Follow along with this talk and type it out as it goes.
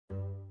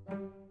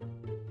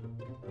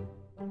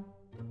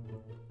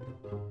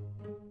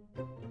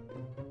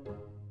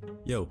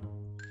Yo.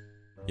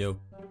 Yo.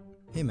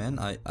 Hey man,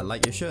 I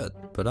like your shirt,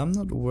 but I'm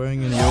not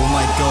wearing any. Oh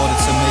my god,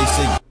 it's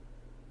amazing.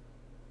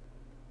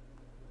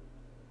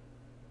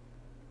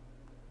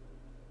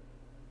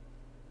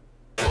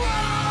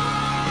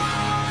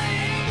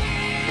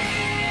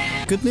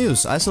 Good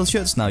news, I sell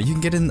shirts now. You can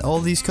get in all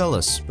these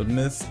colors. But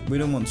Myth, we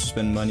don't want to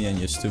spend money on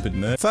your stupid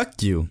merch.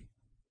 Fuck you.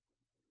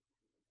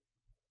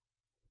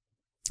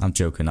 I'm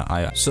joking,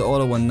 So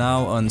order one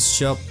now on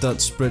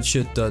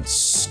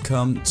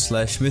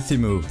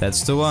shop.spreadshirt.com/MythyMoo.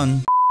 That's the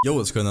one. Yo,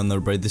 what's going on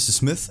everybody, this is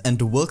Smith, and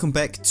welcome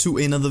back to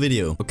another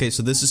video. Okay,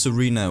 so this is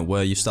Arena,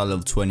 where you start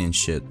level 20 and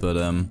shit, but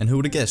and who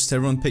would've guessed,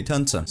 everyone picked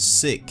Hunter.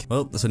 Sick.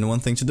 Well, there's only one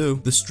thing to do.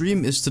 The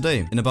stream is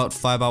today, in about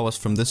 5 hours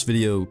from this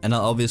video, and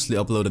I'll obviously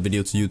upload a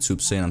video to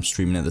YouTube saying I'm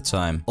streaming at the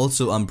time.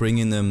 Also, I'm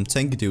bringing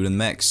Tanky Dude and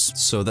Max,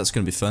 so that's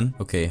gonna be fun.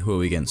 Okay, who are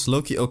we against?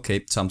 Loki, okay,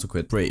 time to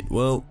quit. Great,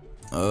 well,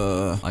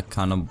 I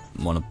kinda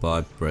wanna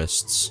buy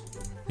breasts.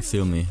 You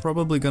feel me?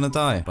 Probably gonna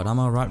die, but I'm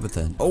alright with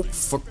that. Oh,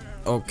 fuck.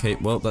 Okay,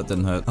 well, that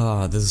didn't hurt.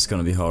 Ah, this is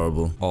gonna be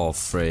horrible. Oh,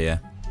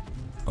 Freya.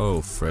 Oh,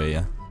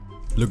 Freya.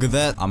 Look at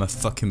that. I'm a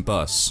fucking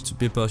boss. To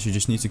be a boss, you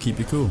just need to keep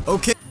you cool.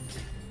 Okay.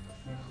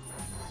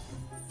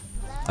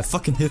 I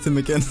fucking hit him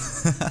again.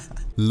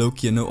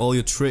 Loki, I know all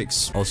your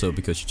tricks. Also,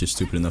 because you're just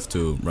stupid enough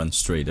to run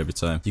straight every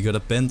time. You gotta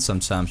bend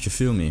sometimes, you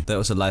feel me? That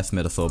was a life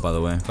metaphor, by the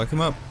way. Fuck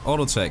him up.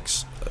 Auto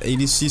attacks.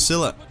 ADC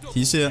Scylla.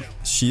 He's here.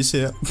 She's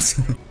here.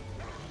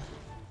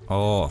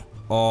 Oh,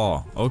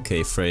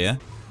 okay, Freya.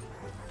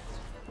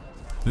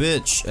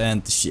 Bitch,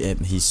 and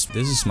this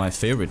is my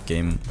favorite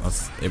game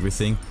of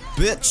everything.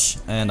 Bitch,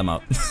 and I'm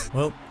out.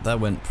 Well, that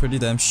went pretty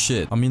damn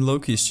shit. I mean,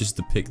 Loki is just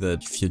the pick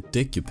that if you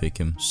dig, you pick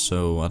him.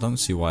 So I don't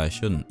see why I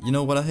shouldn't. You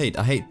know what I hate?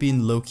 I hate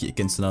being Loki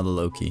against another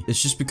Loki.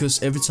 It's just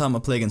because every time I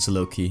play against a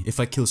Loki,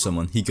 if I kill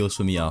someone, he goes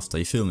for me after.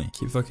 You feel me?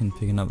 Keep fucking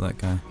picking up that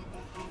guy.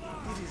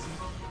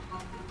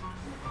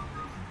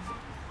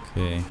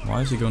 Okay,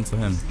 why is he going for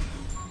him?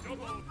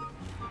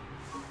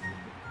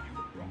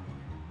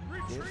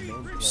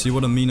 See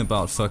what I mean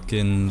about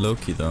fucking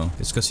Loki though?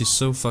 It's cause he's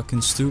so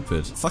fucking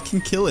stupid.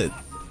 Fucking kill it!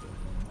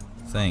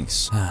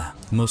 Thanks. The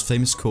most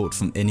famous quote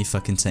from any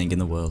fucking tank in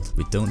the world.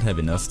 We don't have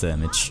enough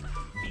damage.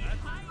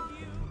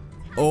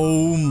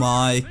 Oh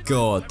my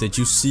god, did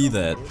you see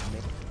that?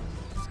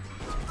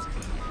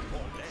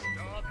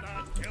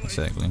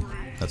 Exactly.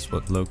 That's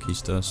what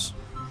Loki's does.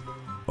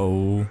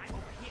 Oh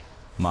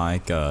my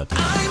god.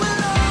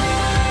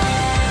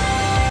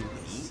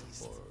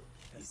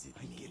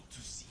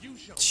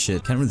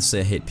 Shit, can't really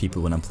say I hate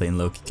people when I'm playing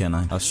Loki, can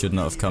I? I should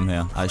not have come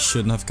here. I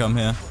shouldn't have come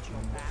here.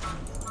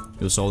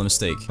 It was all a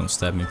mistake. Don't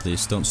stab me,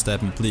 please. Don't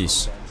stab me,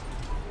 please.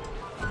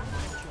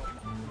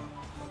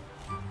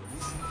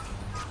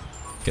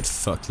 Get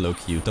fucked,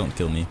 Loki, you. Don't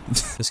kill me.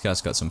 This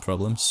guy's got some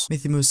problems.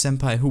 MythyMoo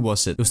senpai, who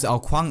was it? It was the Ao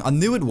Kwang. I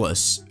knew it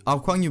was. Ao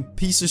Kwang, you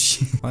piece of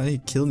shit. Why did he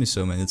kill me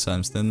so many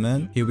times then,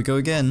 man? Here we go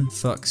again.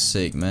 Fuck's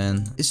sake,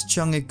 man. Is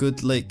Chung a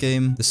good late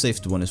game? The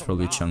safest one is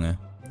probably Chunga.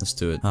 Let's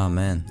do it. Oh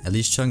man, at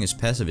least Chunga's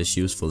passive is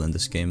useful in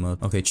this game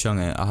mode. Okay,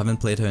 Chunga, I haven't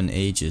played her in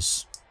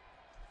ages.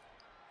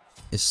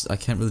 I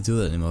can't really do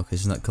that anymore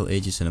because it's not called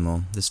ages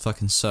anymore. This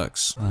fucking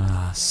sucks.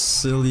 Ah,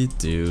 silly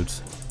dude.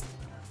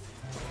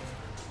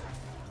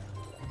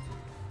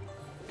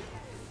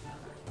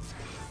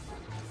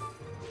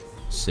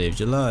 Saved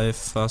your life.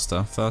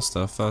 Faster,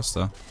 faster,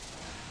 faster.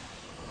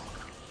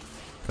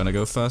 Gonna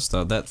go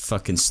faster. That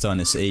fucking stun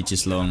is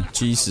ages long.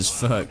 Jesus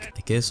fuck.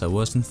 I guess I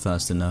wasn't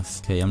fast enough.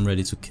 Okay, I'm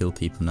ready to kill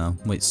people now.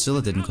 Wait,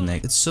 Scylla didn't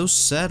connect. It's so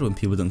sad when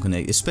people don't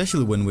connect,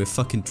 especially when we're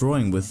fucking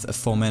drawing with a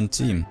 4-man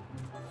team.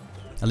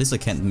 At least I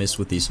can't miss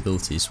with these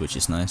abilities, which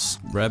is nice.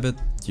 Rabbit,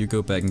 you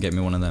go back and get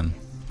me one of them.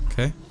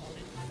 Okay?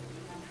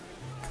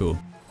 Cool.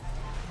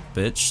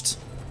 Bitched.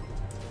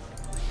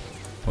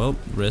 Well,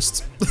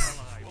 rest.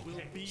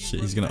 Shit,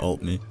 he's gonna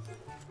ult me.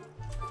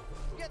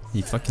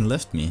 He fucking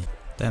left me.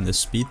 Damn, this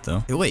speed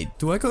though. Hey, wait,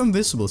 do I go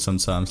invisible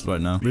sometimes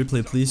right now?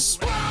 Replay, please.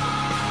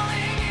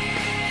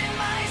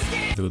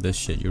 Do this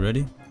shit, you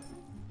ready?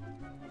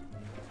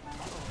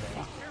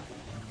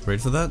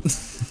 Ready for that?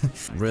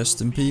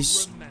 Rest in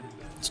peace.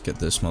 Let's get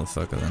this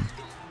motherfucker then.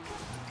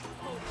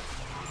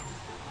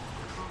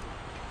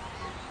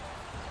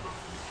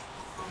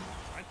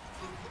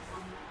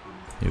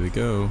 Here we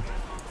go.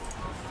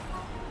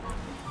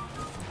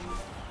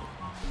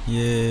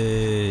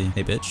 Yay.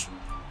 Hey, bitch.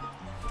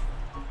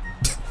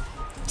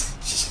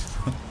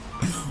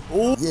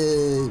 Oh,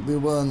 yay, we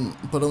won,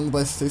 but only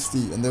by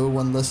 50, and they were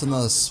one less than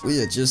us.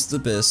 We are just the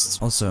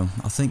best. Also,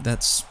 I don't think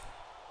that's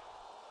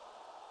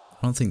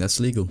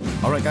legal.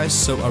 Alright guys,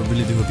 so I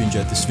really do hope you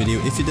enjoyed this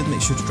video. If you did,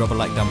 make sure to drop a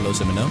like down below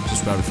so let me know.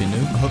 Subscribe if you're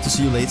new. I hope to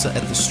see you later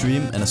at the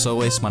stream, and as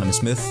always, my name is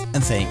Smith,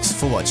 and thanks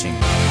for watching.